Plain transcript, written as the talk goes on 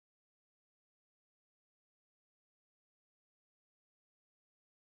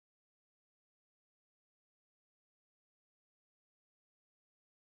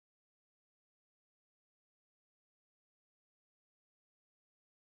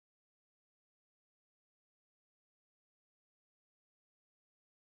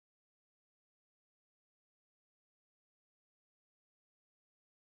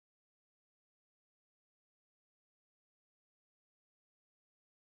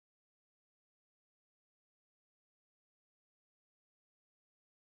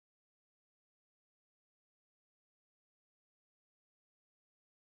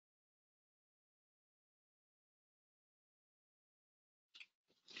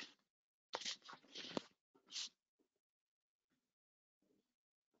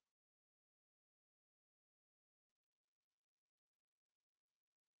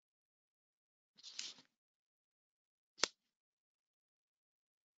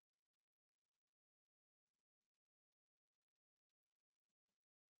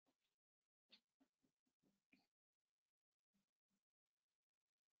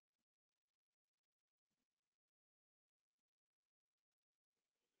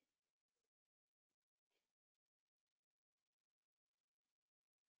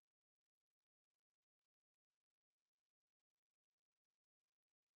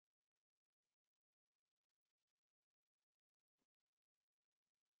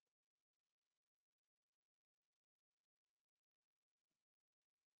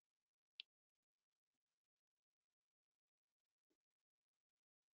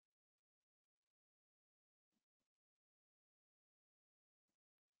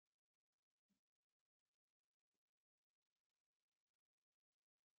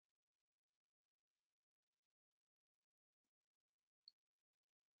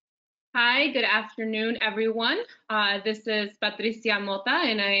Hi, good afternoon, everyone. This is Patricia Mota,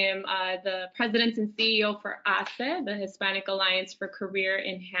 and I am the President and CEO for ACE, the Hispanic Alliance for Career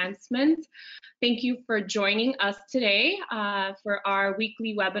Enhancement. Thank you for joining us today for our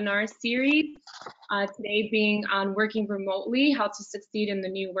weekly webinar series. Today being on working remotely, how to succeed in the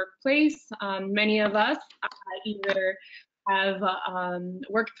new workplace. Many of us either have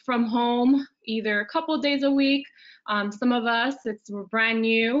worked from home either a couple days a week. Some of us, we're brand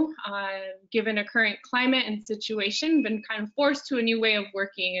new, given a current climate and situation, been kind of forced to a new way of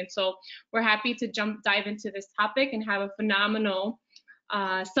working. And so we're happy to dive into this topic and have a phenomenal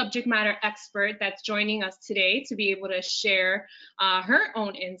subject matter expert that's joining us today to be able to share her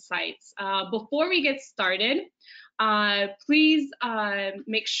own insights. Before we get started, please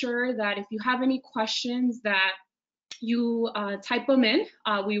make sure that if you have any questions that you type them in.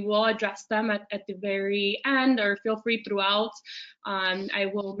 We will address them at the very end, or feel free throughout.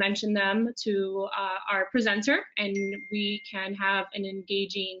 I will mention them to our presenter, and we can have an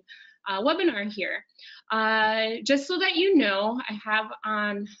engaging webinar here. Just so that you know, I have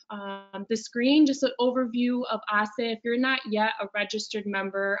on the screen just an overview of ACE. If you're not yet a registered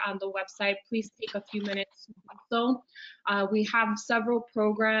member on the website, please take a few minutes to do so. We have several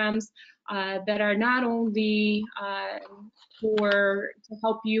programs that are not only to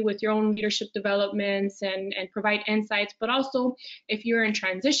help you with your own leadership developments and provide insights, but also if you're in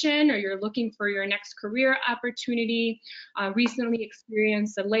transition or you're looking for your next career opportunity, recently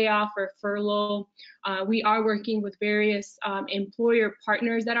experienced a layoff or furlough, we are working with various employer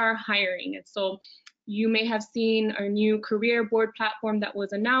partners that are hiring. And so you may have seen our new career board platform that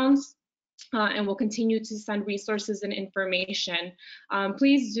was announced. And we'll continue to send resources and information.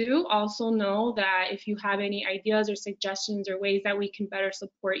 Please do also know that if you have any ideas or suggestions or ways that we can better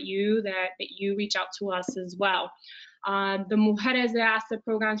support you, that you reach out to us as well. The Mujeres de ACE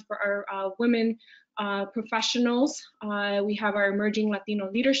programs for our women professionals. We have our Emerging Latino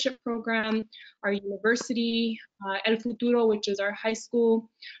Leadership Program, our university, El Futuro, which is our high school,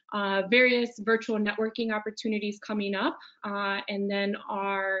 various virtual networking opportunities coming up, and then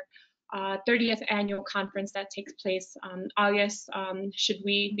our 30th annual conference that takes place August, should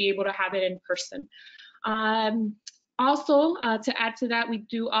we be able to have it in person. Also, to add to that, we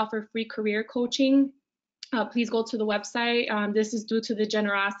do offer free career coaching. Please go to the website. This is due to the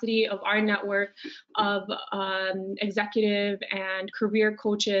generosity of our network of executive and career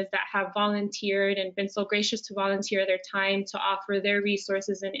coaches that have volunteered and been so gracious to volunteer their time to offer their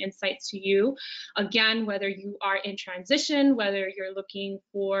resources and insights to you. Again, whether you are in transition, whether you're looking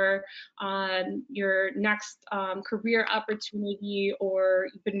for your next career opportunity, or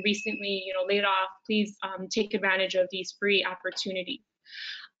you've been recently laid off, please take advantage of these free opportunities.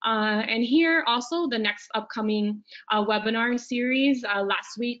 And here also the next upcoming webinar series.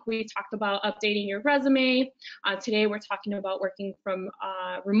 Last week we talked about updating your resume. Today we're talking about working from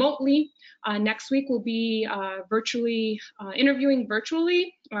remotely. Next week we'll be interviewing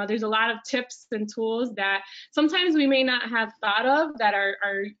virtually. There's a lot of tips and tools that sometimes we may not have thought of that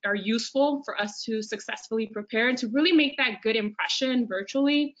are useful for us to successfully prepare and to really make that good impression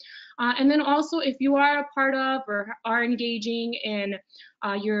virtually. And then also, if you are a part of or are engaging in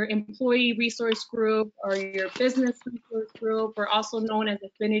your employee resource group or your business resource group, or also known as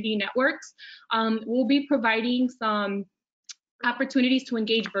affinity networks, we'll be providing some opportunities to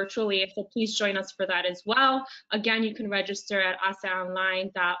engage virtually, so please join us for that as well. Again, you can register at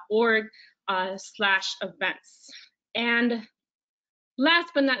aceonline.org/events. And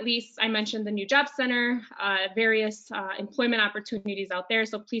last but not least, I mentioned the new job center, various employment opportunities out there,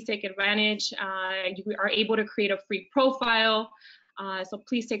 so please take advantage. You are able to create a free profile, so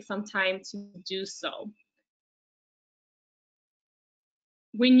please take some time to do so.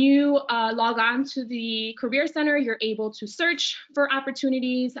 When you log on to the Career Center, you're able to search for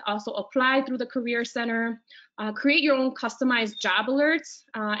opportunities, also apply through the Career Center, create your own customized job alerts,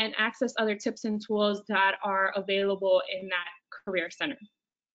 and access other tips and tools that are available in that Career Center.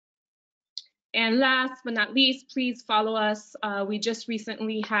 And last but not least, please follow us. We just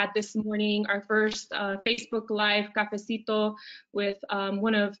recently had this morning our first Facebook Live cafecito with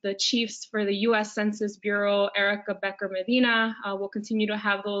one of the chiefs for the U.S. Census Bureau, Erica Becker Medina. We'll continue to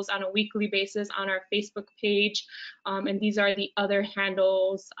have those on a weekly basis on our Facebook page. And these are the other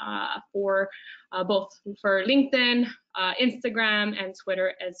handles for both for LinkedIn, Instagram, and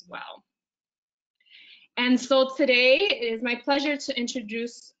Twitter as well. And so today it is my pleasure to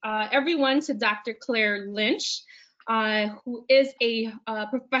introduce everyone to Dr. Clare Lynch, who is a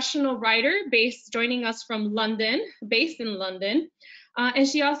professional writer joining us from London, based in London. And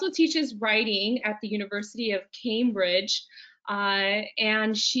she also teaches writing at the University of Cambridge.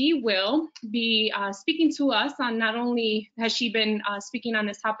 And she will be speaking to us on, not only has she been speaking on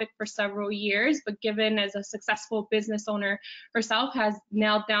this topic for several years, but given as a successful business owner herself, has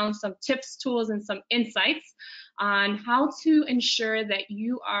nailed down some tips, tools, and some insights on how to ensure that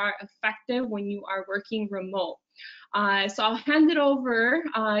you are effective when you are working remote. So I'll hand it over.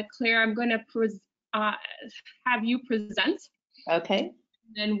 Claire, I'm going to have you present. Okay.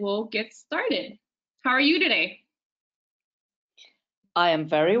 Then we'll get started. How are you today? I am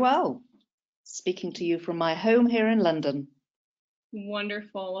very well, speaking to you from my home here in London.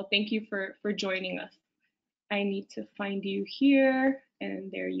 Wonderful. Well, thank you for joining us. I need to find you here,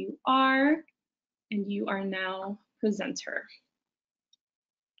 and there you are, and you are now presenter.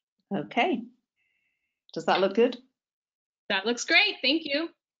 Okay. Does that look good? That looks great. Thank you.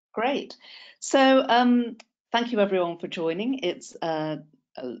 Great. So thank you everyone for joining. It's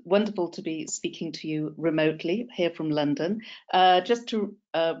wonderful to be speaking to you remotely here from London. Just to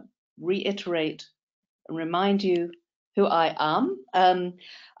reiterate and remind you who I am and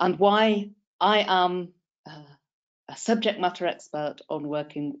why I am a subject matter expert on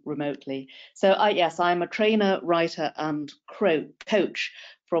working remotely. So yes, I'm a trainer, writer and coach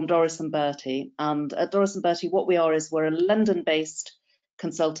from Doris & Bertie. And at Doris & Bertie, what we are is we're a London-based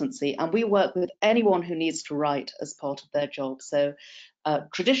consultancy, and we work with anyone who needs to write as part of their job. So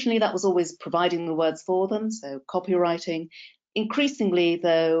traditionally, that was always providing the words for them, so copywriting. Increasingly,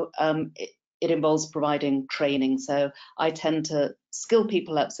 though, it involves providing training. So I tend to skill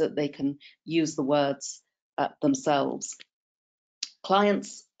people up so that they can use the words themselves.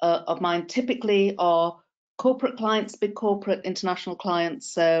 Clients of mine typically are corporate clients, big corporate international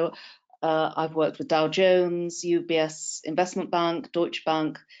clients. So I've worked with Dow Jones, UBS Investment Bank, Deutsche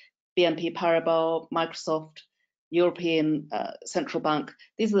Bank, BNP Paribas, Microsoft, European Central Bank.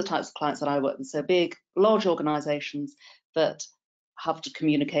 These are the types of clients that I work with. So big, large organizations that have to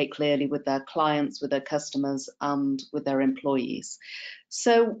communicate clearly with their clients, with their customers, and with their employees.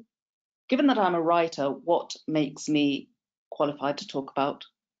 So given that I'm a writer, what makes me qualified to talk about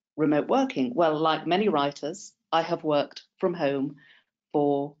remote working? Well, like many writers, I have worked from home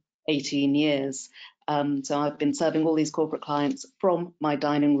for 18 years. So I've been serving all these corporate clients from my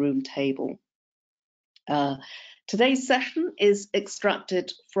dining room table. Today's session is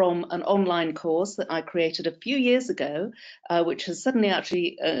extracted from an online course that I created a few years ago, which has suddenly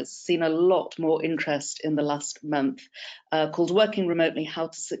actually seen a lot more interest in the last month, called Working Remotely, How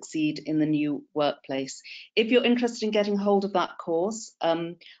to Succeed in the New Workplace. If you're interested in getting hold of that course,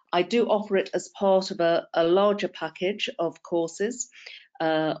 I do offer it as part of a larger package of courses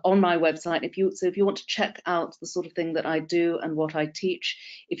on my website. If you want to check out the sort of thing that I do and what I teach,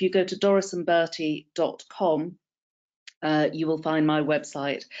 if you go to dorisandbertie.com, you will find my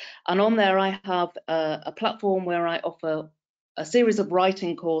website. And on there I have a platform where I offer a series of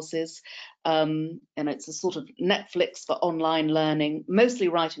writing courses, and it's a sort of Netflix for online learning, mostly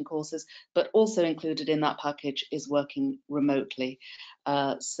writing courses, but also included in that package is working remotely.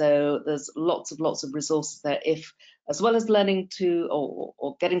 So there's lots of resources there, if as well as learning to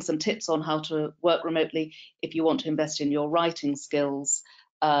or getting some tips on how to work remotely. If you want to invest in your writing skills,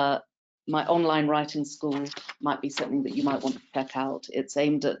 my online writing school might be something that you might want to check out. It's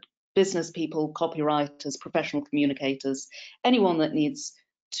aimed at business people, copywriters, professional communicators, anyone that needs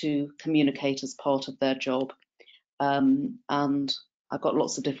to communicate as part of their job. And I've got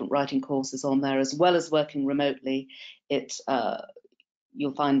lots of different writing courses on there, as well as working remotely.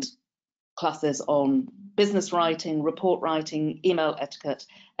 You'll find classes on business writing, report writing, email etiquette,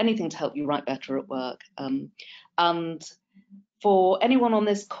 anything to help you write better at work. And for anyone on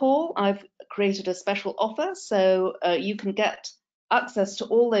this call, I've created a special offer, so you can get access to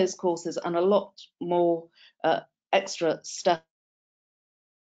all those courses and a lot more extra stuff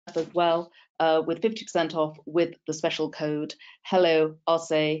as well, with 50% off with the special code HELLO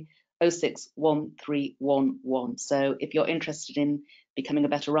RSA 061311. So if you're interested in becoming a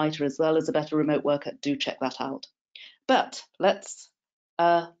better writer as well as a better remote worker, do check that out. But let's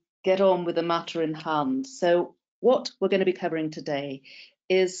get on with the matter in hand. So what we're going to be covering today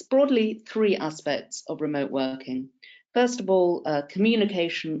is broadly three aspects of remote working. First of all,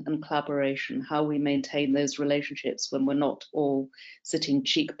 communication and collaboration, how we maintain those relationships when we're not all sitting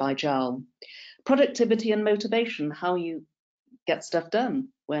cheek by jowl. Productivity and motivation, how you get stuff done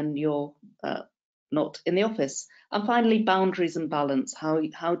when you're not in the office. And finally, boundaries and balance,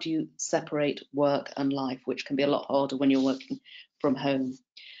 how do you separate work and life, which can be a lot harder when you're working from home.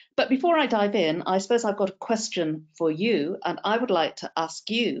 But before I dive in, I suppose I've got a question for you, and I would like to ask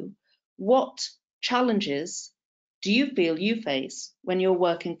you, what challenges do you feel you face when you're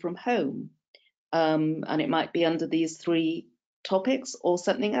working from home? And it might be under these three topics or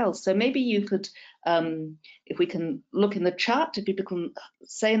something else. So maybe you could, if we can look in the chat, if people can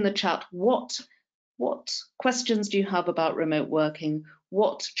say in the chat, what questions do you have about remote working?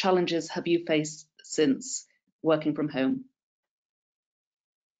 What challenges have you faced since working from home?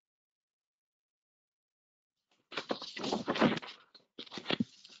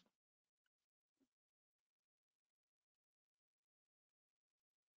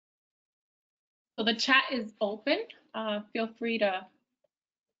 So the chat is open. Feel free to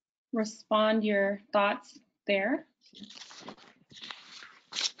respond your thoughts there.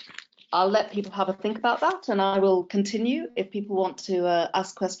 I'll let people have a think about that, and I will continue if people want to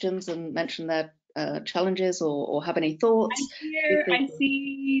ask questions and mention their challenges or have any thoughts. I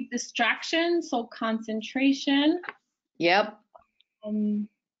see distraction, so concentration. Yep.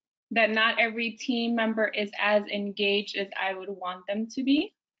 That not every team member is as engaged as I would want them to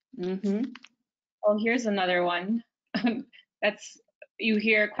be. Mm-hmm. Oh, here's another one. That's you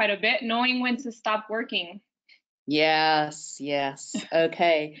hear quite a bit. Knowing when to stop working. Yes, yes.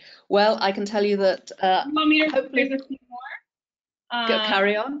 Okay. Well, I can tell you that You want me to hopefully raise a few more?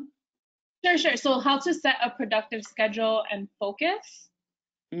 carry on. Sure. So how to set a productive schedule and focus.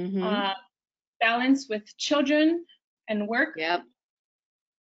 Mm-hmm. Balance with children and work. Yep.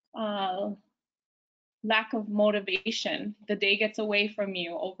 Lack of motivation. The day gets away from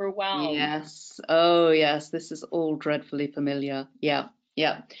you, overwhelmed. Yes. Oh, yes. This is all dreadfully familiar. Yeah.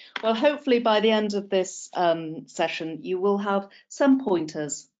 Yeah. Well, hopefully by the end of this session, you will have some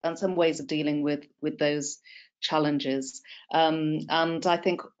pointers and some ways of dealing with those challenges. And I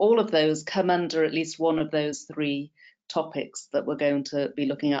think all of those come under at least one of those three topics that we're going to be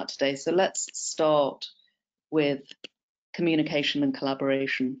looking at today. So let's start with communication and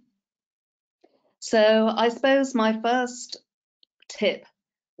collaboration. So I suppose my first tip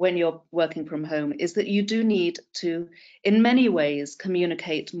when you're working from home is that you do need to, in many ways,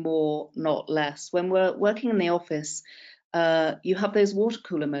 communicate more, not less. When we're working in the office, you have those water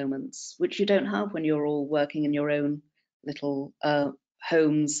cooler moments, which you don't have when you're all working in your own little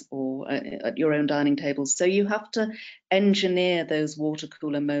homes or at your own dining tables. So you have to engineer those water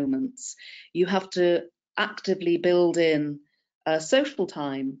cooler moments. You have to actively build in social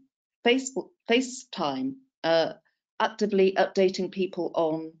time, FaceTime, actively updating people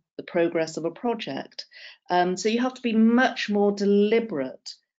on the progress of a project. So you have to be much more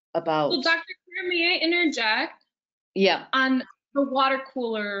deliberate about. So, Dr. Clare, may I interject? Yeah. On the water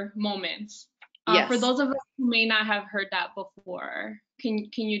cooler moments. Yes. For those of us who may not have heard that before, can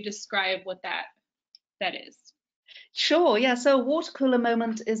you describe what that is? Sure, yeah. So a water cooler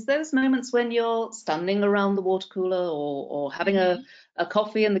moment is those moments when you're standing around the water cooler or having a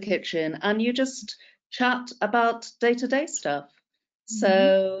coffee in the kitchen and you just chat about day-to-day stuff.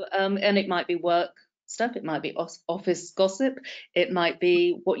 So, and it might be work stuff, it might be office gossip, it might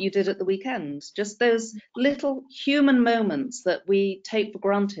be what you did at the weekend. Just those little human moments that we take for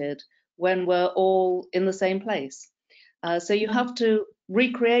granted when we're all in the same place. So you have to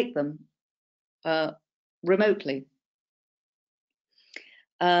recreate them remotely.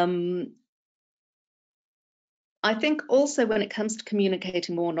 I think also when it comes to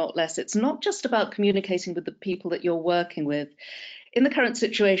communicating more, not less, it's not just about communicating with the people that you're working with. In the current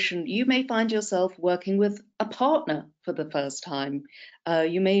situation, you may find yourself working with a partner for the first time.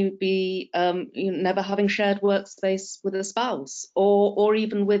 You may be never having shared workspace with a spouse or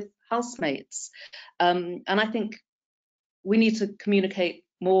even with housemates. And I think we need to communicate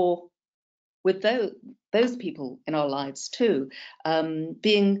more with those people in our lives too,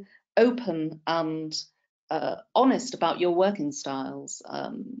 being open and honest about your working styles.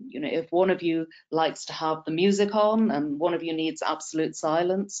 If one of you likes to have the music on and one of you needs absolute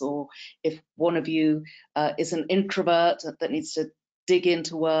silence, or if one of you is an introvert that needs to dig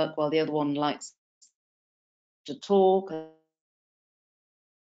into work while the other one likes to talk,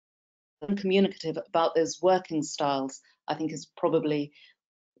 and communicative about those working styles, I think is probably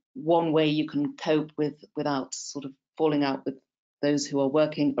one way you can cope without sort of falling out with those who are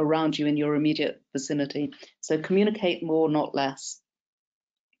working around you in your immediate vicinity. So communicate more, not less.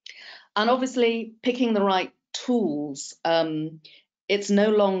 And obviously picking the right tools. It's no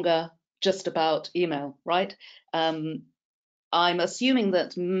longer just about email, right? I'm assuming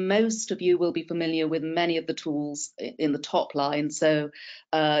that most of you will be familiar with many of the tools in the top line. So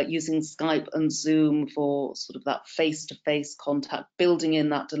using Skype and Zoom for sort of that face-to-face contact, building in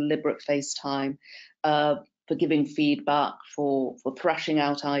that deliberate FaceTime, for giving feedback, for thrashing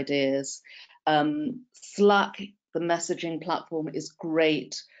out ideas. Slack, the messaging platform, is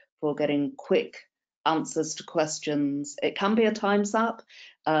great for getting quick answers to questions. It can be a time sap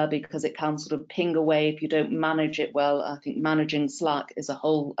because it can sort of ping away if you don't manage it well. I think managing Slack is a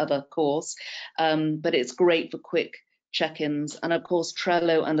whole other course, but it's great for quick check-ins. And of course,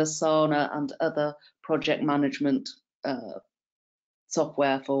 Trello and Asana and other project management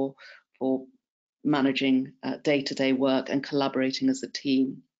software for managing day-to-day work and collaborating as a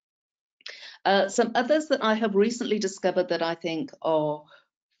team. Some others that I have recently discovered that I think are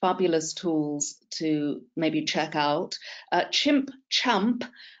fabulous tools to maybe check out. Chimp Champ.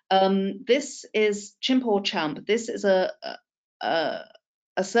 This is Chimp or Champ. This is a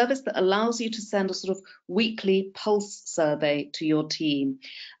service that allows you to send a sort of weekly pulse survey to your team,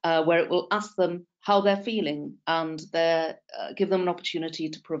 where it will ask them how they're feeling and give them an opportunity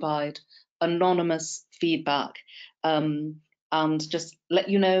to provide anonymous feedback, and just let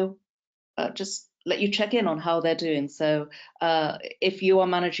you know, just let you check in on how they're doing. So if you are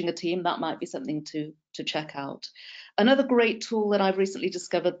managing a team, that might be something to check out. Another great tool that I've recently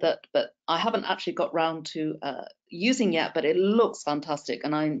discovered that I haven't actually got round to using yet, but it looks fantastic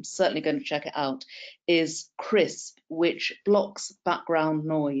and I'm certainly going to check it out, is Crisp, which blocks background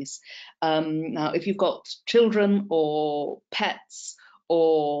noise. Now, if you've got children or pets,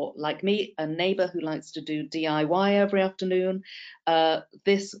 or like me, a neighbour who likes to do DIY every afternoon,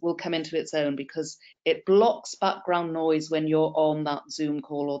 this will come into its own because it blocks background noise when you're on that Zoom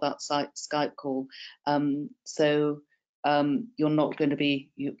call or that Skype call. So you're not going to be,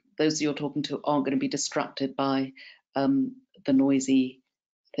 those you're talking to aren't going to be distracted by the noisy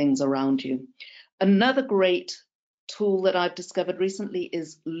things around you. Another great tool that I've discovered recently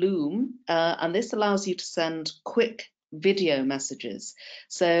is Loom, and this allows you to send quick video messages.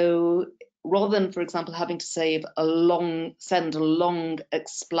 So rather than, for example, having to send a long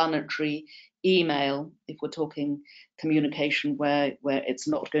explanatory email, if we're talking communication where it's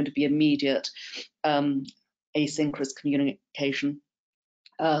not going to be immediate, asynchronous communication,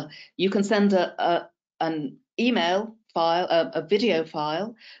 you can send an email file, a video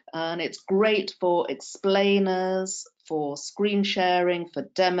file, and it's great for explainers, for screen sharing, for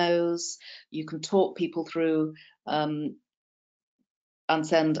demos. You can talk people through and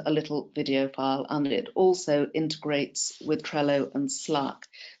send a little video file, and it also integrates with Trello and Slack.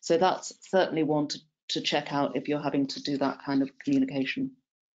 So that's certainly one to check out if you're having to do that kind of communication.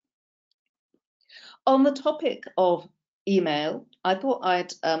 On the topic of email, I thought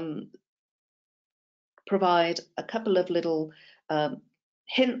I'd provide a couple of little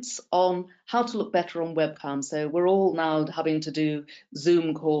hints on how to look better on webcam. So we're all now having to do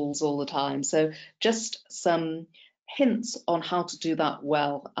Zoom calls all the time. So just some hints on how to do that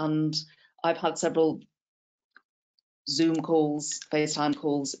well. And I've had several Zoom calls, FaceTime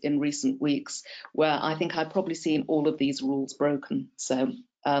calls in recent weeks where I think I've probably seen all of these rules broken. So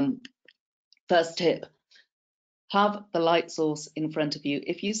first tip, have the light source in front of you.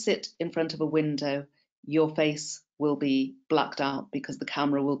 If you sit in front of a window, your face will be blacked out because the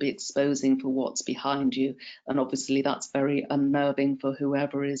camera will be exposing for what's behind you. And obviously that's very unnerving for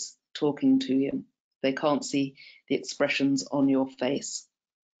whoever is talking to you. They can't see the expressions on your face.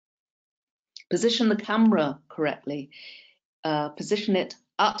 Position the camera correctly. Position it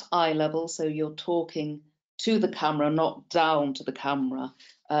at eye level, so you're talking to the camera, not down to the camera.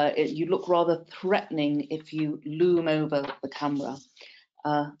 You look rather threatening if you loom over the camera.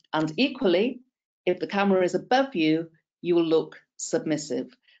 And equally, if the camera is above you, you will look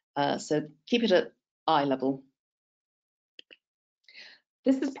submissive. So keep it at eye level.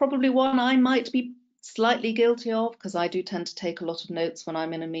 This is probably one I might be slightly guilty of because I do tend to take a lot of notes when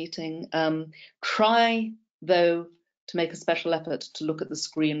I'm in a meeting. Try, though, to make a special effort to look at the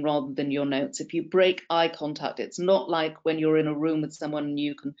screen rather than your notes. If you break eye contact, it's not like when you're in a room with someone and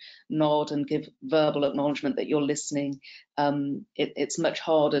you can nod and give verbal acknowledgement that you're listening. It's much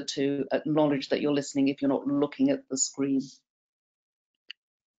harder to acknowledge that you're listening if you're not looking at the screen.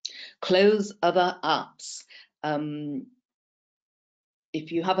 Close other apps.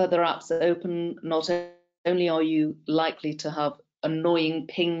 If you have other apps open, not only are you likely to have annoying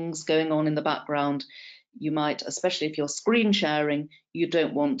pings going on in the background, you might, especially if you're screen sharing, you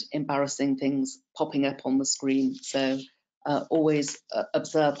don't want embarrassing things popping up on the screen. So always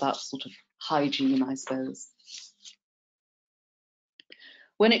observe that sort of hygiene, I suppose.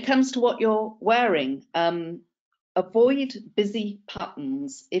 When it comes to what you're wearing, avoid busy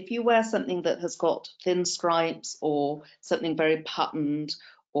patterns. If you wear something that has got thin stripes or something very patterned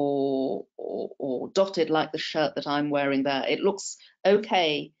or dotted like the shirt that I'm wearing there, it looks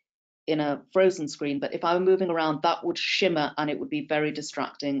okay in a frozen screen, but if I were moving around, that would shimmer and it would be very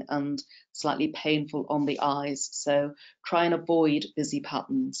distracting and slightly painful on the eyes. So try and avoid busy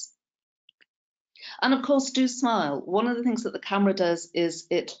patterns. And of course, do smile. One of the things that the camera does is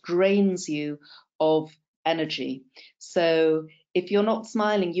it drains you of energy. So if you're not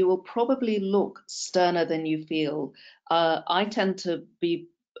smiling, you will probably look sterner than you feel. I tend to be,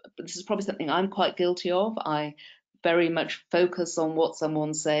 this is probably something I'm quite guilty of. I very much focus on what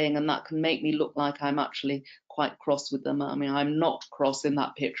someone's saying, and that can make me look like I'm actually quite cross with them. I mean, I'm not cross in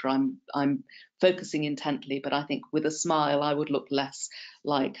that picture. I'm focusing intently, but I think with a smile, I would look less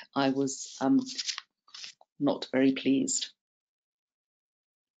like I was not very pleased.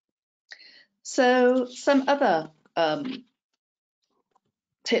 So some other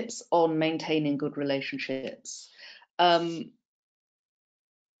tips on maintaining good relationships.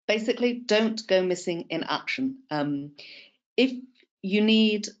 Basically, don't go missing in action. If you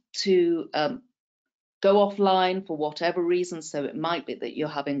need to go offline for whatever reason, so it might be that you're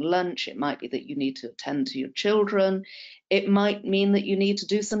having lunch, it might be that you need to attend to your children, it might mean that you need to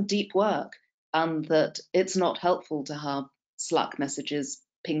do some deep work, and that it's not helpful to have Slack messages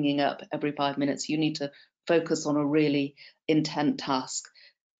pinging up every 5 minutes. You need to focus on a really intent task.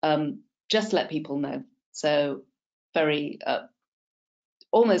 Just let people know. So very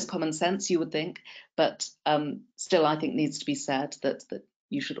almost common sense, you would think, but still I think needs to be said that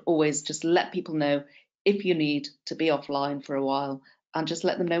you should always just let people know if you need to be offline for a while, and just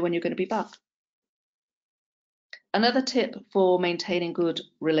let them know when you're going to be back. Another tip for maintaining good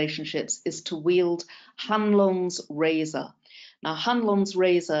relationships is to wield Hanlon's razor. Now, Hanlon's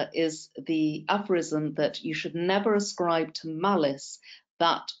razor is the aphorism that you should never ascribe to malice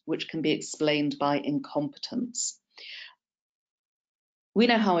that which can be explained by incompetence. We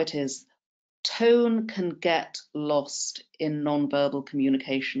know how it is. Tone can get lost in non-verbal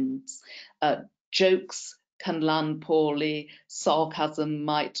communications. Jokes can land poorly, sarcasm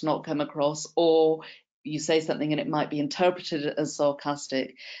might not come across, or you say something and it might be interpreted as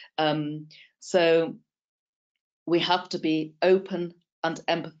sarcastic. So we have to be open and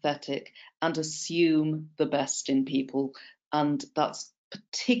empathetic and assume the best in people. And that's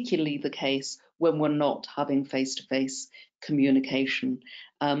particularly the case when we're not having face-to-face communication.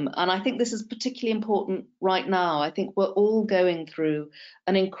 And I think this is particularly important right now. I think we're all going through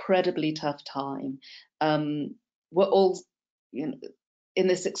an incredibly tough time. We're all in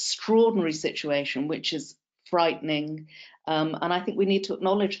this extraordinary situation, which is frightening. And I think we need to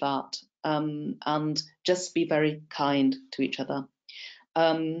acknowledge that and just be very kind to each other.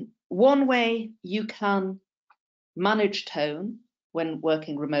 One way you can manage tone when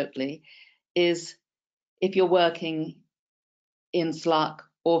working remotely is, if you're working in Slack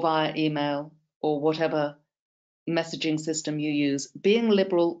or via email or whatever messaging system you use, being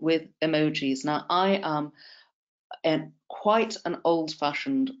liberal with emojis. Now, I am quite an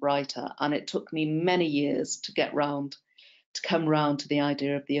old-fashioned writer, and it took me many years to come round to the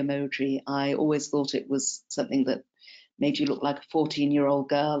idea of the emoji. I always thought it was something that made you look like a 14-year-old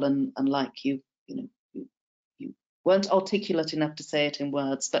girl, and like you weren't articulate enough to say it in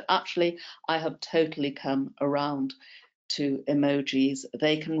words. But actually, I have totally come around to emojis.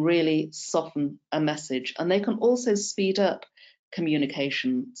 They can really soften a message, and they can also speed up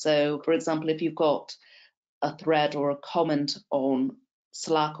communication. So, for example, if you've got a thread or a comment on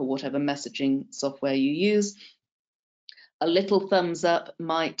Slack or whatever messaging software you use, a little thumbs up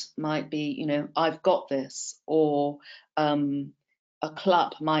might be, I've got this, or a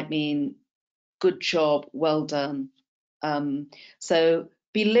clap might mean good job, well done. So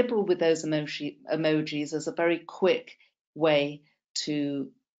be liberal with those emojis as a very quick way to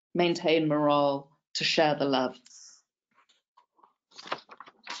maintain morale, to share the love.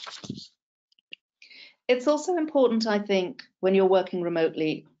 It's also important, I think, when you're working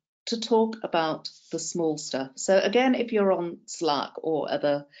remotely, to talk about the small stuff. So again, if you're on Slack or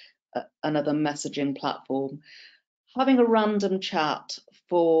another messaging platform, having a random chat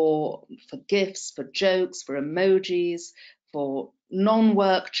for GIFs, for jokes, for emojis, for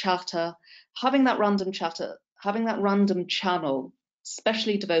non-work chatter, having that random channel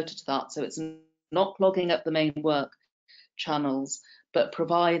specially devoted to that, so it's not clogging up the main work channels, but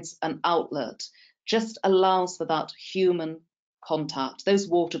provides an outlet, just allows for that human contact, those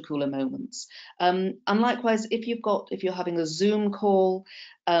water cooler moments. And likewise, if you're having a Zoom call,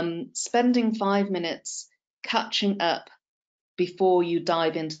 spending 5 minutes catching up before you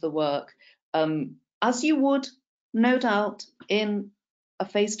dive into the work, as you would, no doubt, in a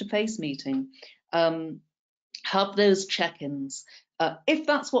face-to-face meeting. Have those check-ins. If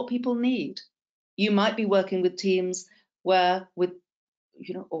that's what people need. You might be working with teams or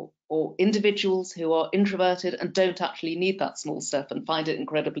individuals who are introverted and don't actually need that small stuff and find it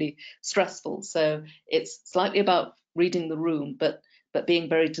incredibly stressful. So it's slightly about reading the room, but but being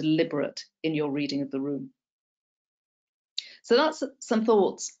very deliberate in your reading of the room. So that's some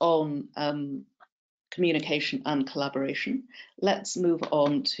thoughts on communication and collaboration. Let's move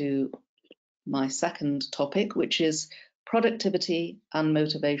on to my second topic, which is productivity and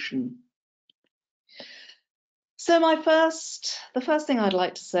motivation. So the first thing I'd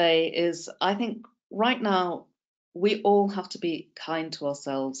like to say is I think right now we all have to be kind to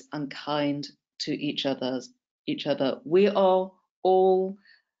ourselves and kind to each other. We are all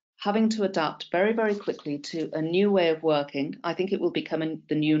having to adapt very, very quickly to a new way of working. I think it will become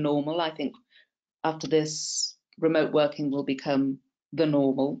the new normal. I think after this, remote working will become the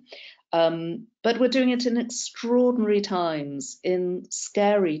normal. But we're doing it in extraordinary times, in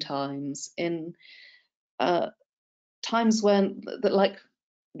scary times, in times when, like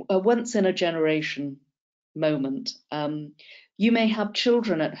a once in a generation moment. You may have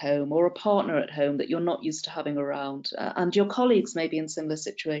children at home or a partner at home that you're not used to having around, and your colleagues may be in similar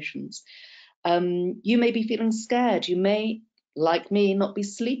situations. You may be feeling scared. You may, like me, not be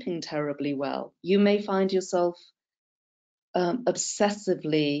sleeping terribly well. You may find yourself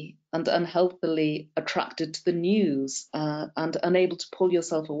obsessively and unhealthily attracted to the news and unable to pull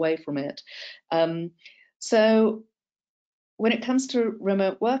yourself away from it. So when it comes to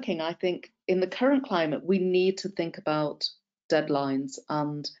remote working, I think in the current climate, we need to think about deadlines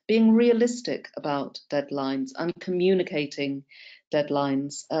and being realistic about deadlines and communicating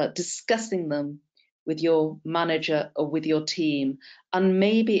deadlines, discussing them with your manager or with your team, and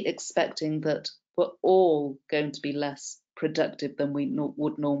maybe expecting that we're all going to be less productive than we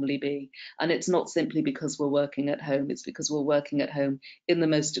would normally be. And it's not simply because we're working at home, it's because we're working at home in the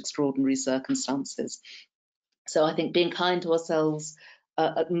most extraordinary circumstances. So I think being kind to ourselves,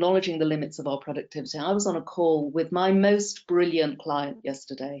 acknowledging the limits of our productivity. I was on a call with my most brilliant client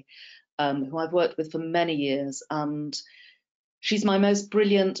yesterday, who I've worked with for many years, and she's my most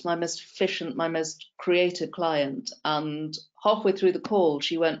brilliant, my most efficient, my most creative client. And halfway through the call,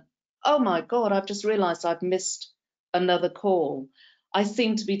 she went, "Oh my God, I've just realized I've missed another call. I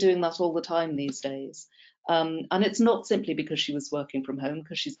seem to be doing that all the time these days." And it's not simply because she was working from home,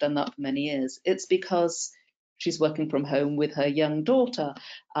 because she's done that for many years. It's because she's working from home with her young daughter,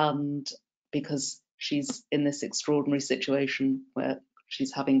 and because she's in this extraordinary situation where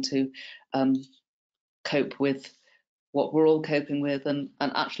she's having to cope with what we're all coping with, and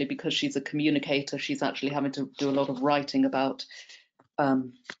actually because she's a communicator, she's actually having to do a lot of writing about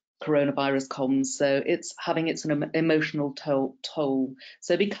coronavirus comms. So it's having its an emotional toll.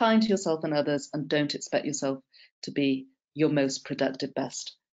 So be kind to yourself and others, and don't expect yourself to be your most productive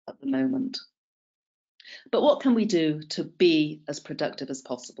best at the moment. But what can we do to be as productive as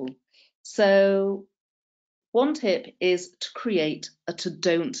possible? So one tip is to create a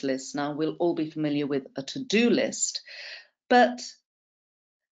to-don't list. Now, we'll all be familiar with a to-do list, but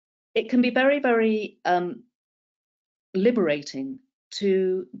it can be very, very liberating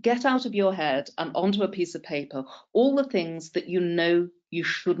to get out of your head and onto a piece of paper all the things that you know you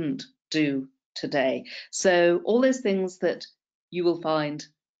shouldn't do today. So all those things that you will find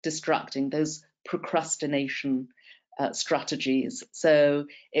distracting, those procrastination strategies. So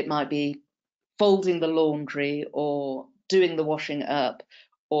it might be folding the laundry, or doing the washing up,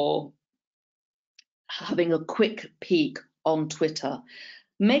 or having a quick peek on Twitter.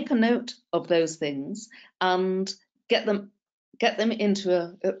 Make a note of those things and get them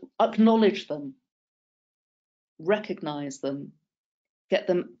into acknowledge them, recognize them, get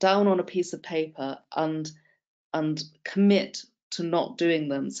them down on a piece of paper, and commit to not doing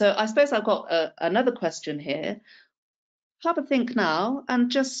them. So I suppose I've got another question here. Have a think now, and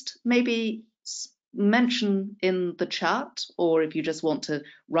just maybe mention in the chat, or if you just want to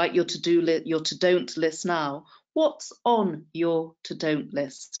write your to-do list, your to-don't list now, what's on your to-don't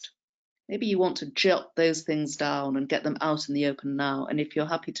list? Maybe you want to jot those things down and get them out in the open now. And if you're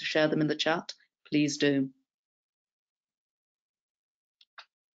happy to share them in the chat, please do.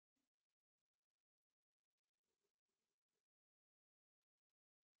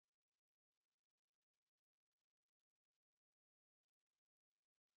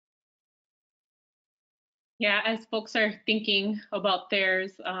 Yeah, as folks are thinking about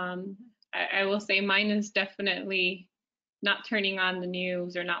theirs, I will say mine is definitely not turning on the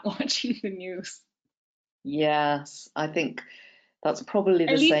news or not watching the news. Yes, I think that's probably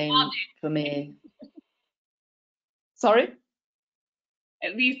the same for me. Sorry?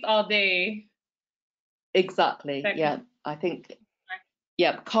 At least all day. Exactly. Yeah, I think,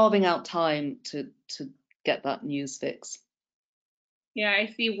 yeah, carving out time to get that news fix. Yeah,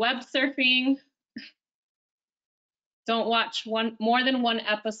 I see web surfing. Don't watch more than one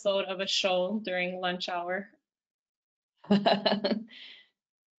episode of a show during lunch hour.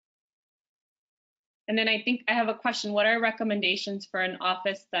 And then I think I have a question. What are recommendations for an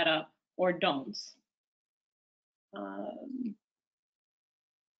office setup or don'ts? Don't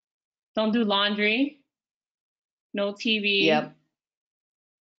do laundry. No TV. Yeah.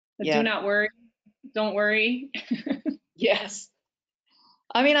 But Yeah. do not worry. Don't worry. Yes.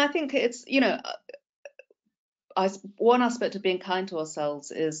 I mean, I think it's, you know, one aspect of being kind to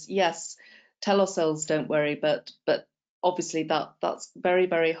ourselves is, yes, tell ourselves don't worry, but obviously that's very,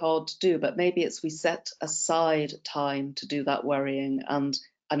 very hard to do. But maybe it's we set aside time to do that worrying and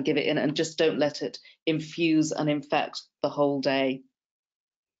give it in, and just don't let it infuse and infect the whole day.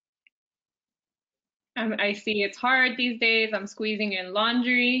 I see it's hard these days. I'm squeezing in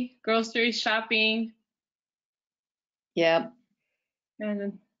laundry, grocery shopping, Yeah.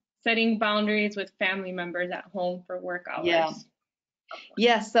 and setting boundaries with family members at home for work hours. Yeah.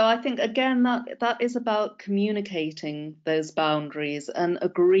 Yes, so I think again that is about communicating those boundaries and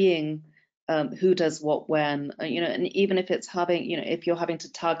agreeing who does what when, you know, and even if it's having, you know, if you're having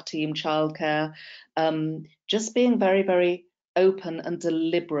to tag team childcare, just being very, very open and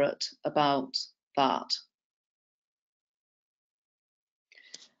deliberate about that.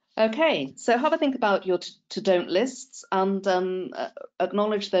 Okay, so have a think about your to don't lists and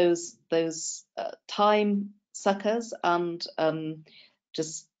acknowledge those time suckers and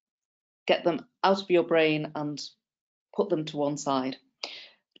just get them out of your brain and put them to one side.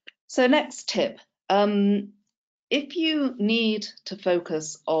 So next tip, if you need to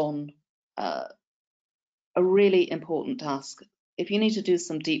focus on a really important task, if you need to do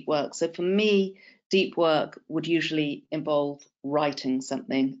some deep work, so for me, deep work would usually involve writing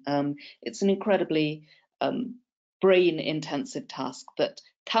something. It's an incredibly brain intensive task that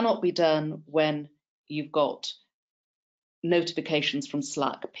cannot be done when you've got notifications from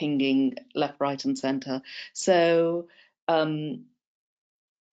Slack pinging left, right, and center. So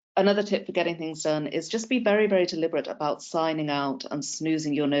another tip for getting things done is just be very, very deliberate about signing out and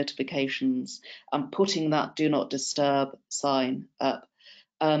snoozing your notifications and putting that do not disturb sign up.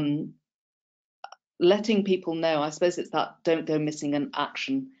 Letting people know, I suppose it's that don't go missing an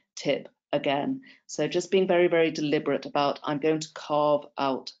action tip again. So just being very, very deliberate about I'm going to carve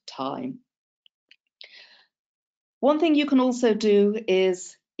out time. One thing you can also do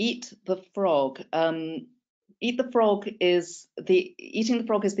is eat the frog. Eating the frog is the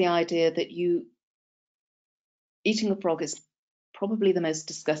idea that eating a frog is probably the most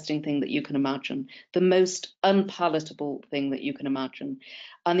disgusting thing that you can imagine, the most unpalatable thing that you can imagine.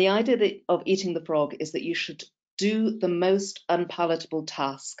 And the idea of eating the frog is that you should do the most unpalatable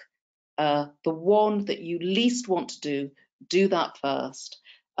task, the one that you least want to do that first.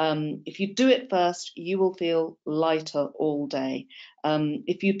 If you do it first, you will feel lighter all day.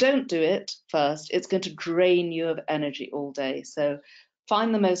 If you don't do it first, it's going to drain you of energy all day. So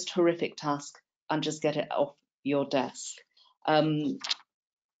find the most horrific task and just get it off your desk. When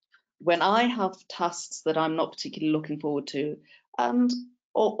I have tasks that I'm not particularly looking forward to,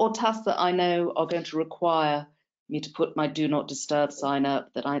 or tasks that I know are going to require me to put my do not disturb sign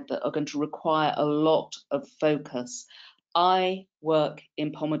up, that are going to require a lot of focus, I work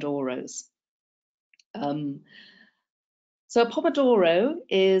in Pomodoros. So a Pomodoro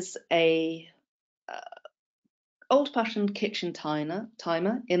is a old-fashioned kitchen timer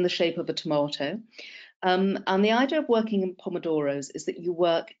in the shape of a tomato. And the idea of working in Pomodoros is that you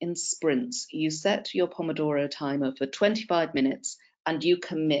work in sprints. You set your Pomodoro timer for 25 minutes and you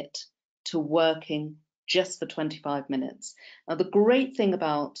commit to working just for 25 minutes. Now, the great thing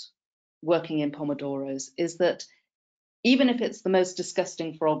about working in Pomodoros is that even if it's the most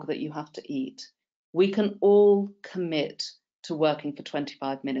disgusting frog that you have to eat, we can all commit to working for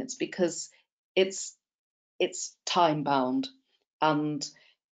 25 minutes because it's time bound and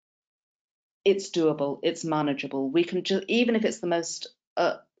it's doable, it's manageable. We can just, even if it's the most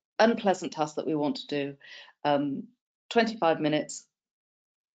unpleasant task that we want to do, 25 minutes,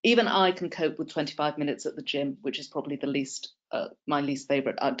 even I can cope with 25 minutes at the gym, which is probably my least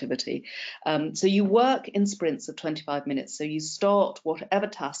favorite activity. So you work in sprints of 25 minutes. So you start whatever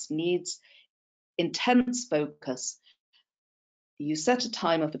task needs intense focus. You set a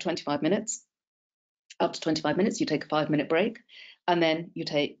timer for 25 minutes. Up to 25 minutes, you take a 5-minute break, and then you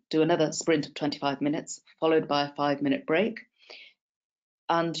do another sprint of 25 minutes, followed by a 5-minute break.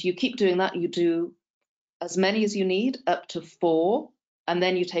 And you keep doing that. You do as many as you need, up to 4, and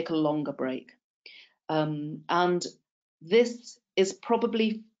then you take a longer break. And this is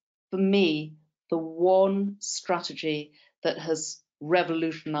probably, for me, the one strategy that has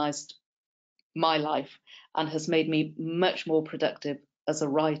revolutionized my life and has made me much more productive as a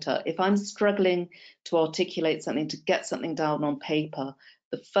writer. If I'm struggling to articulate something, to get something down on paper,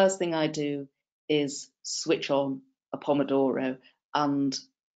 the first thing I do is switch on a Pomodoro. And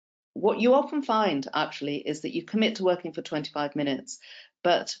what you often find actually is that you commit to working for 25 minutes,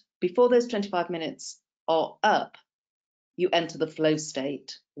 but before those 25 minutes are up, you enter the flow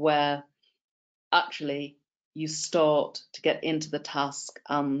state where actually you start to get into the task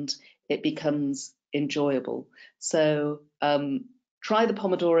and it becomes enjoyable. So try the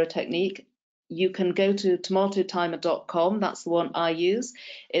Pomodoro technique. You can go to tomatotimer.com. That's the one I use.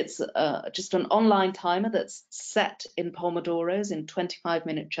 It's just an online timer that's set in Pomodoros in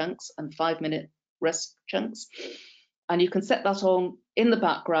 25-minute chunks and 5-minute rest chunks. And you can set that on in the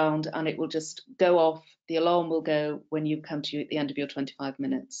background and it will just go off. The alarm will go when you come to the end of your 25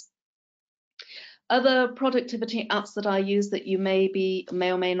 minutes. Other productivity apps that I use that you may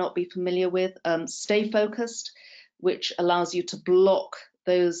or may not be familiar with, Stay Focused, which allows you to block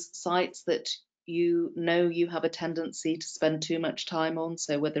those sites that you know you have a tendency to spend too much time on.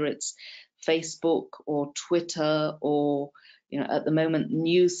 So whether it's Facebook or Twitter or, at the moment,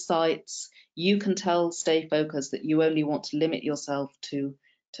 news sites, you can tell Stay Focused that you only want to limit yourself to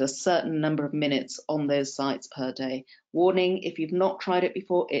a certain number of minutes on those sites per day. Warning, if you've not tried it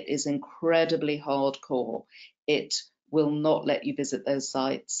before, it is incredibly hardcore. It will not let you visit those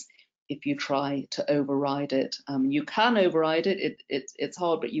sites if you try to override it. You can override it. It's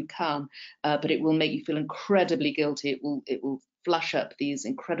hard, but you can. But it will make you feel incredibly guilty. It will flash up these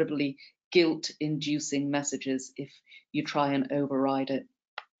incredibly guilt-inducing messages if you try and override it.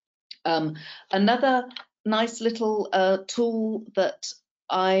 Another nice little tool that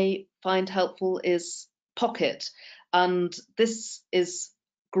I find helpful is Pocket, and this is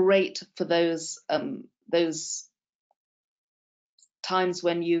great for those times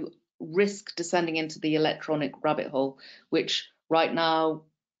when you risk descending into the electronic rabbit hole, which right now,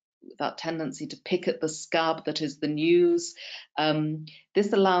 that tendency to pick at the scab that is the news.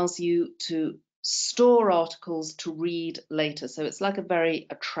 This allows you to store articles to read later. So it's like a very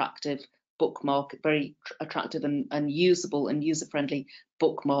attractive bookmark, very attractive and usable and user-friendly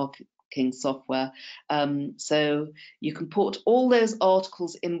bookmarking software. So you can put all those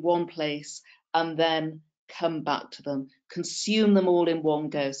articles in one place and then come back to them, consume them all in one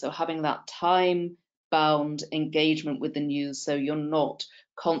go. So having that time-bound engagement with the news, so you're not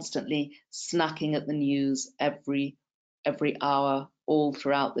constantly snacking at the news every hour all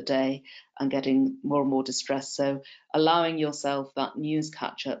throughout the day and getting more and more distressed. So allowing yourself that news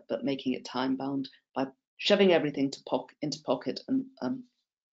catch up, but making it time bound by shoving everything into Pocket and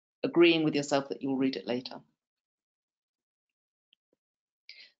agreeing with yourself that you'll read it later.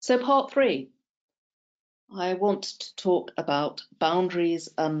 So part 3, I want to talk about boundaries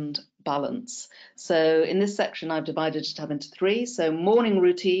and balance. So in this section, I've divided it up into 3. So morning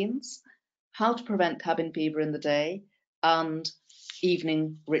routines, how to prevent cabin fever in the day, and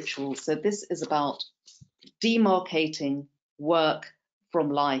evening rituals. So this is about demarcating work from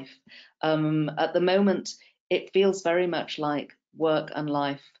life. At the moment, it feels very much like work and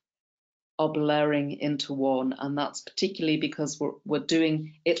life are blurring into one, and that's particularly because we're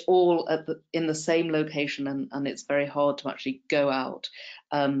doing it all in the same location, and it's very hard to actually go out.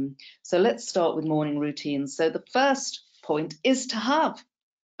 So let's start with morning routines. So the first point is to have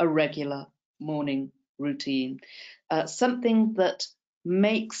a regular morning routine, something that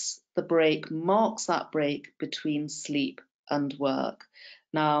marks that break between sleep and work.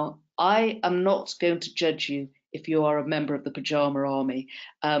 Now, I am not going to judge you if you are a member of the pajama army,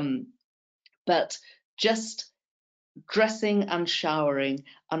 but just dressing and showering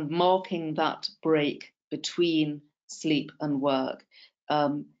and marking that break between sleep and work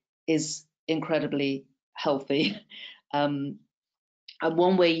is incredibly healthy. And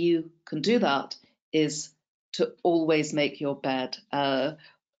one way you can do that is to always make your bed.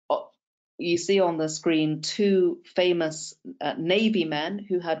 You see on the screen 2 famous Navy men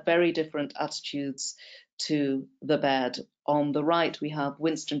who had very different attitudes to the bed. On the right, we have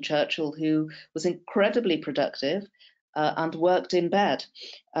Winston Churchill, who was incredibly productive and worked in bed.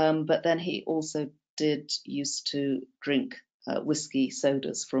 But then he also used to drink whiskey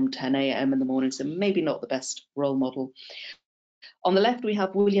sodas from 10 a.m. in the morning, so maybe not the best role model. On the left, we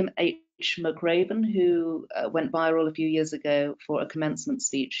have William H. McRaven, who went viral a few years ago for a commencement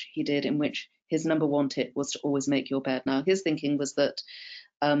speech he did in which his number 1 tip was to always make your bed. Now, his thinking was that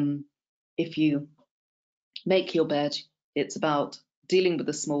if you make your bed, it's about dealing with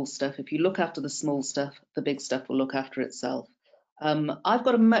the small stuff. If you look after the small stuff, the big stuff will look after itself. I've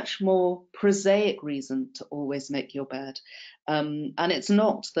got a much more prosaic reason to always make your bed. And it's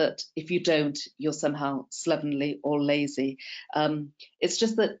not that if you don't, you're somehow slovenly or lazy. It's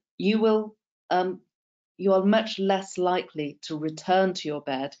just that you are much less likely to return to your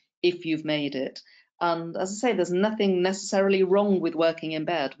bed if you've made it. And as I say, there's nothing necessarily wrong with working in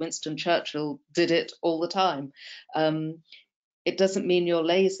bed. Winston Churchill did it all the time. It doesn't mean you're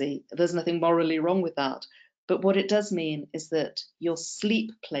lazy. There's nothing morally wrong with that. But what it does mean is that your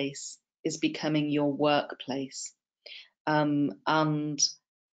sleep place is becoming your workplace. And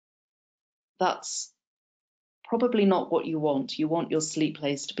that's probably not what you want. You want your sleep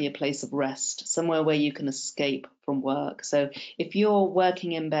place to be a place of rest, somewhere where you can escape from work. So if you're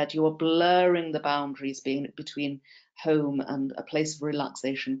working in bed, you're blurring the boundaries between home and a place of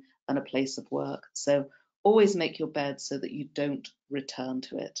relaxation and a place of work. So always make your bed so that you don't return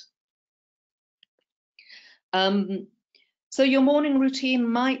to it. So your morning routine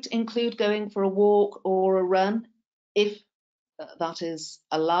might include going for a walk or a run, if that is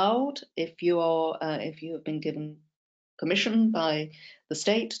allowed, if you have been given permission by the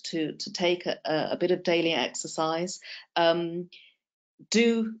state to take a bit of daily exercise.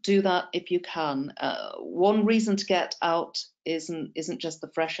 Do that if you can. One reason to get out isn't just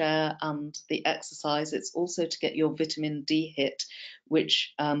the fresh air and the exercise, it's also to get your vitamin D hit,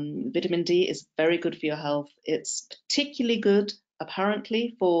 which vitamin D is very good for your health. It's particularly good,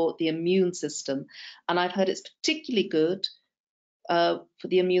 apparently, for the immune system. And I've heard it's particularly good for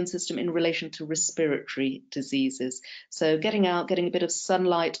the immune system in relation to respiratory diseases. So getting out, getting a bit of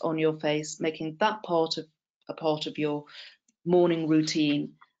sunlight on your face, making that a part of your morning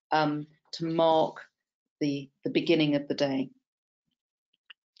routine to mark the beginning of the day.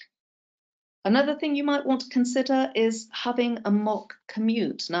 Another thing you might want to consider is having a mock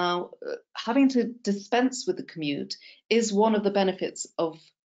commute. Now, having to dispense with the commute is one of the benefits of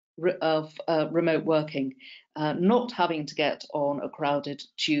remote working. Not having to get on a crowded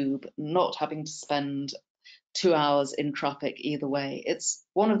tube, not having to spend 2 hours in traffic either way. It's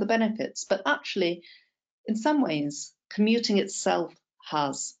one of the benefits, but actually, in some ways, commuting itself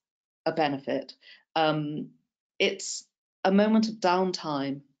has a benefit. It's a moment of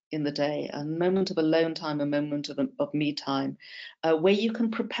downtime in the day, a moment of alone time, a moment of me time, where you can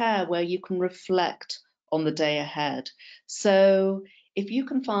prepare, where you can reflect on the day ahead. So if you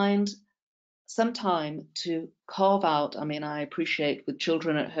can find some time to carve out, I mean, I appreciate with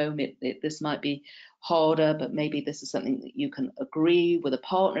children at home, this might be harder, but maybe this is something that you can agree with a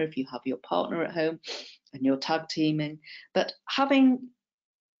partner if you have your partner at home and you're tag teaming. But having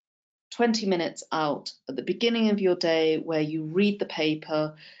 20 minutes out at the beginning of your day where you read the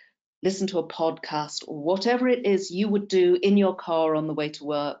paper, listen to a podcast, or whatever it is you would do in your car on the way to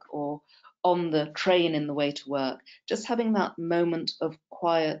work or on the train in the way to work, just having that moment of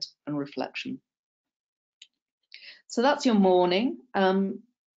quiet and reflection. So that's your morning.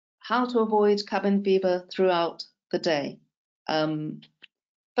 How to avoid cabin fever throughout the day.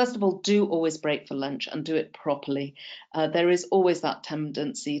 First of all, do always break for lunch and do it properly. There is always that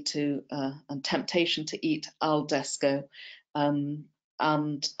tendency and temptation to eat al desco.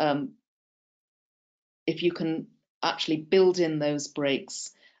 If you can actually build in those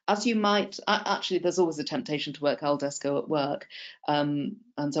breaks, as you might, actually there's always a temptation to work al desco at work. And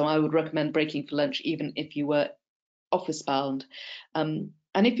so I would recommend breaking for lunch even if you were office bound.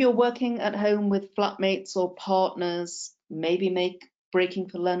 And if you're working at home with flatmates or partners, maybe make breaking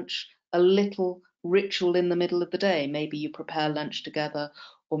for lunch a little ritual in the middle of the day. Maybe you prepare lunch together,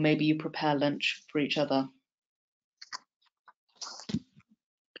 or maybe you prepare lunch for each other.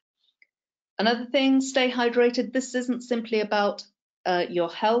 Another thing, stay hydrated. This isn't simply about your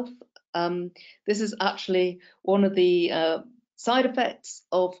health. This is actually one of the side effects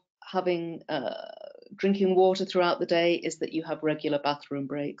of having drinking water throughout the day is that you have regular bathroom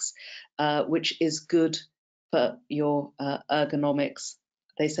breaks, which is good for your ergonomics.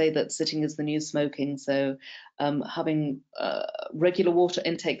 They say that sitting is the new smoking, so having regular water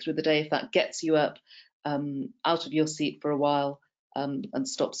intake through the day, if that gets you up out of your seat for a while and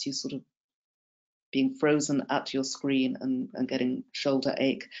stops you sort of being frozen at your screen and getting shoulder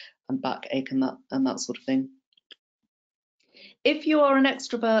ache and back ache and that sort of thing. If you are an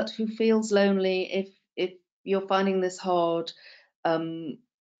extrovert who feels lonely, if you're finding this hard,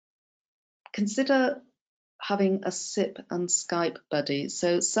 consider having a sip and Skype buddy.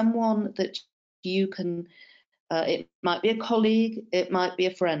 So someone that you can, it might be a colleague, it might be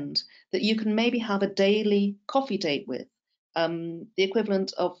a friend, that you can maybe have a daily coffee date with. The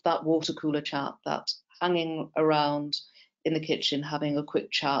equivalent of that water cooler chat, that hanging around in the kitchen, having a quick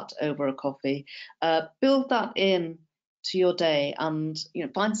chat over a coffee. Build that in to your day, and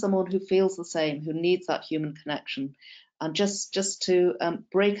find someone who feels the same, who needs that human connection, and just to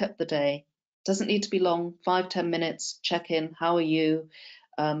break up the day. Doesn't need to be long, 5-10 minutes, check in, how are you?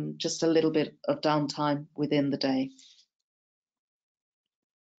 Just a little bit of downtime within the day.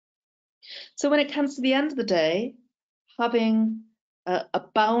 So when it comes to the end of the day, having a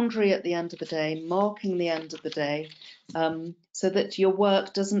boundary at the end of the day, marking the end of the day, so that your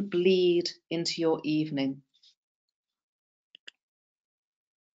work doesn't bleed into your evening.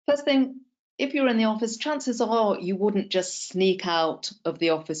 First thing, if you're in the office, chances are you wouldn't just sneak out of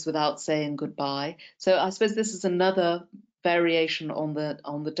the office without saying goodbye. So I suppose this is another variation on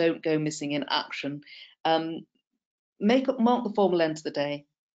the don't go missing in action. Mark the formal end of the day.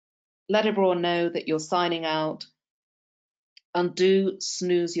 Let everyone know that you're signing out, and do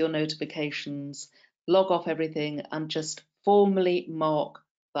snooze your notifications, log off everything, and just formally mark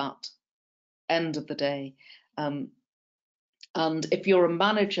that end of the day. And if you're a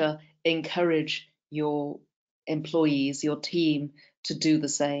manager, encourage your employees, your team, to do the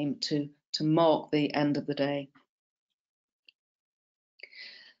same, to mark the end of the day.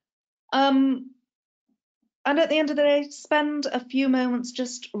 And at the end of the day, spend a few moments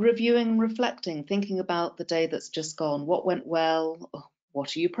just reviewing and reflecting, thinking about the day that's just gone. What went well?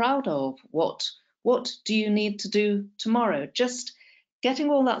 What are you proud of? What do you need to do tomorrow? Just getting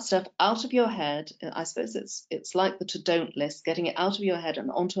all that stuff out of your head. I suppose it's like the to-don't list, getting it out of your head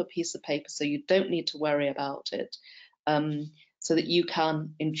and onto a piece of paper so you don't need to worry about it, so that you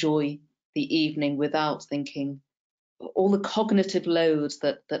can enjoy the evening without thinking all the cognitive loads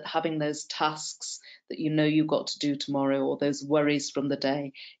that having those tasks that you've got to do tomorrow, or those worries from the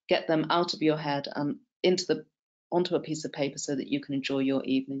day. Get them out of your head and onto a piece of paper so that you can enjoy your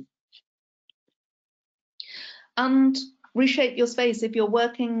evening. And reshape your space. If you're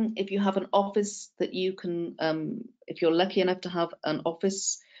working, if you have an office that you can, if you're lucky enough to have an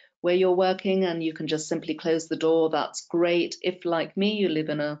office where you're working and you can just simply close the door, that's great. If, like me, you live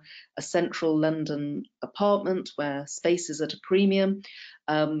in a central London apartment where space is at a premium,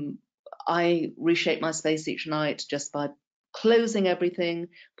 I reshape my space each night just by closing everything,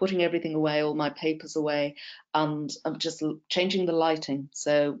 putting everything away, all my papers away, and I'm just changing the lighting,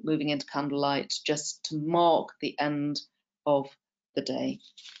 so moving into candlelight, just to mark the end of the day.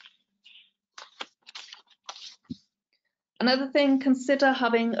 Another thing, consider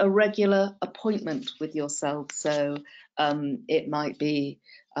having a regular appointment with yourself. So it might be,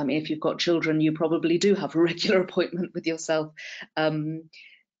 if you've got children, you probably do have a regular appointment with yourself. And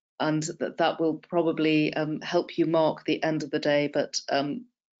that will probably help you mark the end of the day. But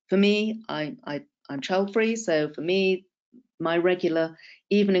for me, I'm child-free, so for me, my regular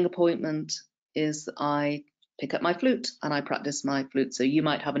evening appointment is I pick up my flute and I practice my flute. So you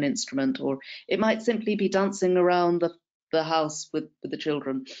might have an instrument, or it might simply be dancing around the house with the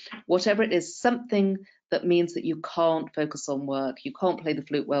children. Whatever it is, something that means that you can't focus on work. You can't play the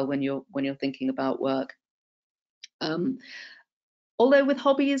flute well when you're thinking about work. Although with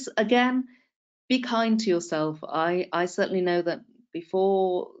hobbies, again, be kind to yourself. I certainly know that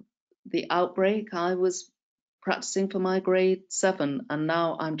before the outbreak, I was practicing for my grade 7, and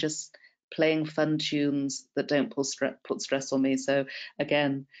now I'm just playing fun tunes that don't put stress on me. So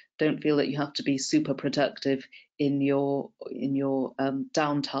again, don't feel that you have to be super productive in your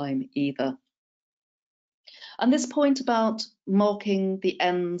downtime either. And this point about marking the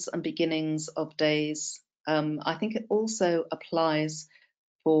ends and beginnings of days, I think it also applies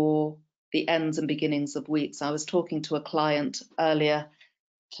for the ends and beginnings of weeks. I was talking to a client earlier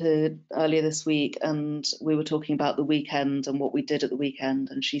this week, and we were talking about the weekend and what we did at the weekend,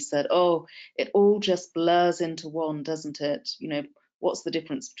 and she said, oh, it all just blurs into one, doesn't it? What's the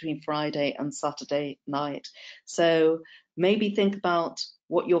difference between Friday and Saturday night? So maybe think about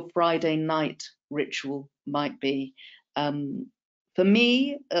what your Friday night ritual might be. For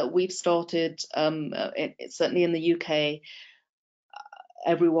me, we've started, certainly in the UK,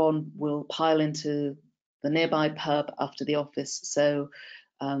 everyone will pile into the nearby pub after the office. So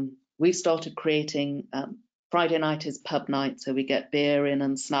we've started creating Friday night is pub night, so we get beer in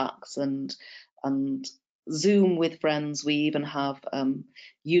and snacks and Zoom with friends. We even have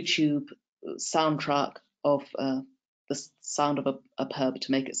YouTube soundtrack of the sound of a pub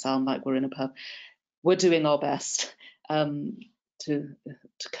to make it sound like we're in a pub. We're doing our best to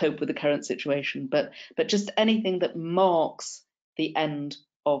cope with the current situation, but just anything that marks the end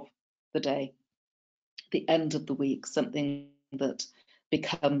of the day, the end of the week, something that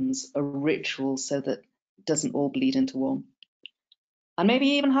becomes a ritual so that it doesn't all bleed into one. And maybe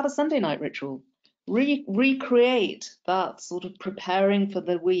even have a Sunday night ritual. Recreate that sort of preparing for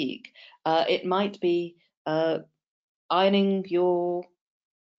the week. It might be ironing your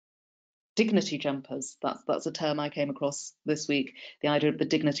dignity jumpers. That's a term I came across this week. The idea of the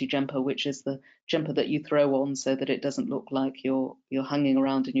dignity jumper, which is the jumper that you throw on so that it doesn't look like you're hanging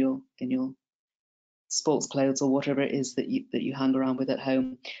around in your sports clothes or whatever it is that you hang around with at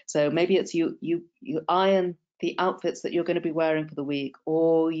home. So maybe it's you iron the outfits that you're going to be wearing for the week,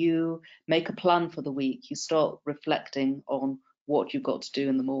 or you make a plan for the week. You start reflecting on what you've got to do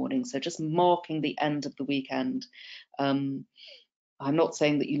in the morning. So just marking the end of the weekend. I'm not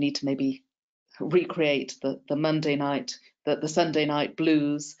saying that you need to maybe recreate the Monday night, the Sunday night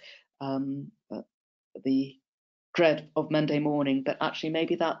blues, the dread of Monday morning, but actually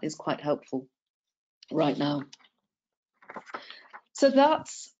maybe that is quite helpful right now. So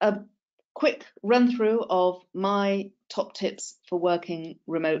that's a quick run through of my top tips for working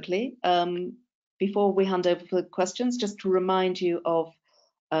remotely. Before we hand over for questions, just to remind you of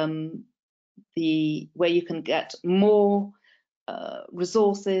the where you can get more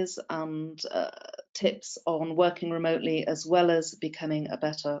resources and tips on working remotely, as well as becoming a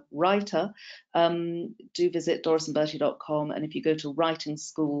better writer. Do visit dorisandbertie.com, and if you go to writing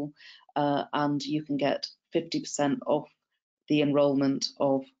school, and you can get 50% off the enrollment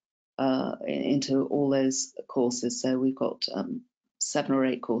of into all those courses. So we've got 7 or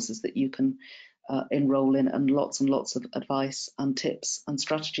 8 courses that you can enroll in, and lots of advice and tips and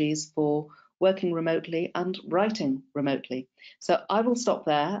strategies for working remotely and writing remotely. So I will stop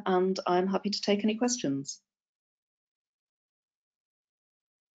there, and I'm happy to take any questions.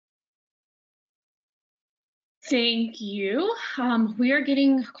 Thank you. We are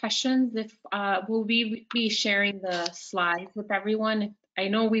getting questions. If will we be sharing the slides with everyone? I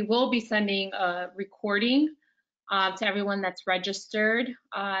know we will be sending a recording to everyone that's registered,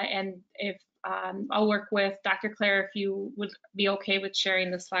 and if I'll work with Dr. Clare, if you would be okay with sharing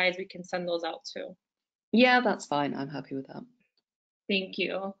the slides, we can send those out too. Yeah, that's fine. I'm happy with that. Thank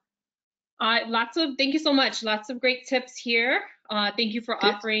you. Thank you so much. Lots of great tips here. Thank you for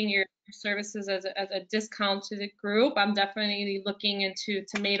Good. offering your services as a discount to the group. I'm definitely looking into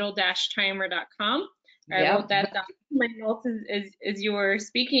tomato-timer.com. I wrote that down in my notes as you were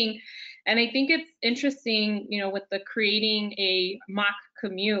speaking. And I think it's interesting, you know, with the creating a mock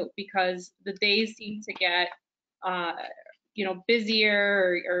commute, because the days seem to get, you know,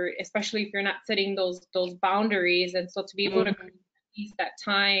 busier, or especially if you're not setting those boundaries. And so to be able to use that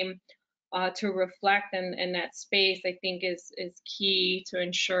time to reflect in that space, I think is key to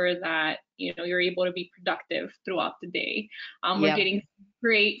ensure that, you know, you're able to be productive throughout the day. We're getting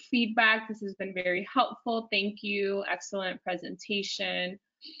great feedback. This has been very helpful. Thank you. Excellent presentation.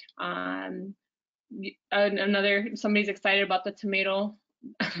 Somebody's excited about the tomato.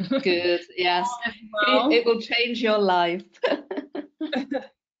 Good. Yes. Well. It will change your life.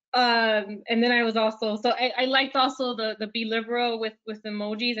 And then I was also, so I liked also the be liberal with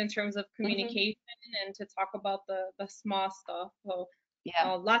emojis in terms of communication, and to talk about the small stuff. So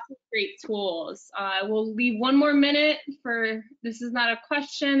lots of great tools. We'll leave 1 more minute for, this is not a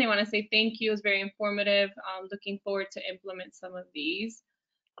question. I want to say thank you. It was very informative. Looking forward to implement some of these.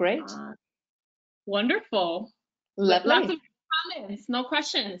 Great. Wonderful. Lovely. Lots of comments, no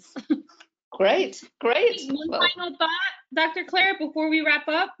questions. Great. One final thought, Dr. Clare, before we wrap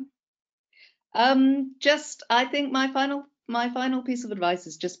up. I think my final piece of advice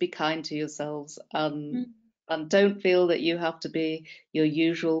is just be kind to yourselves, and don't feel that you have to be your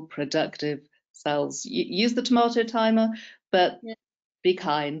usual productive selves. Use the tomato timer, but be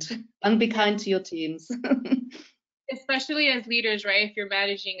kind, and be kind to your teams. Especially as leaders, right? If you're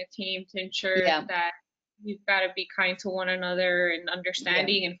managing a team, to ensure that you've got to be kind to one another and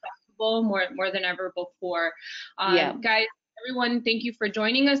understanding and flexible more than ever before. Guys, everyone, thank you for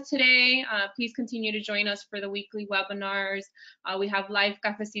joining us today. Please continue to join us for the weekly webinars. We have live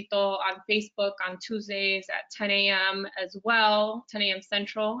cafecito on Facebook on Tuesdays at 10 a.m. as well, 10 a.m.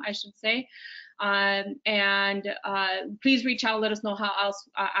 Central, I should say. Please reach out, let us know how else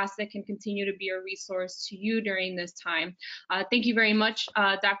ASSE can continue to be a resource to you during this time. Thank you very much,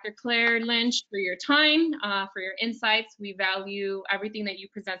 Dr. Clare Lynch, for your time, for your insights. We value everything that you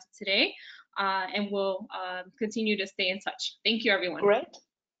presented today, and we'll continue to stay in touch. Thank you, everyone. Great.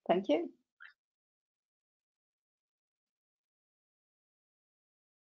 Thank you.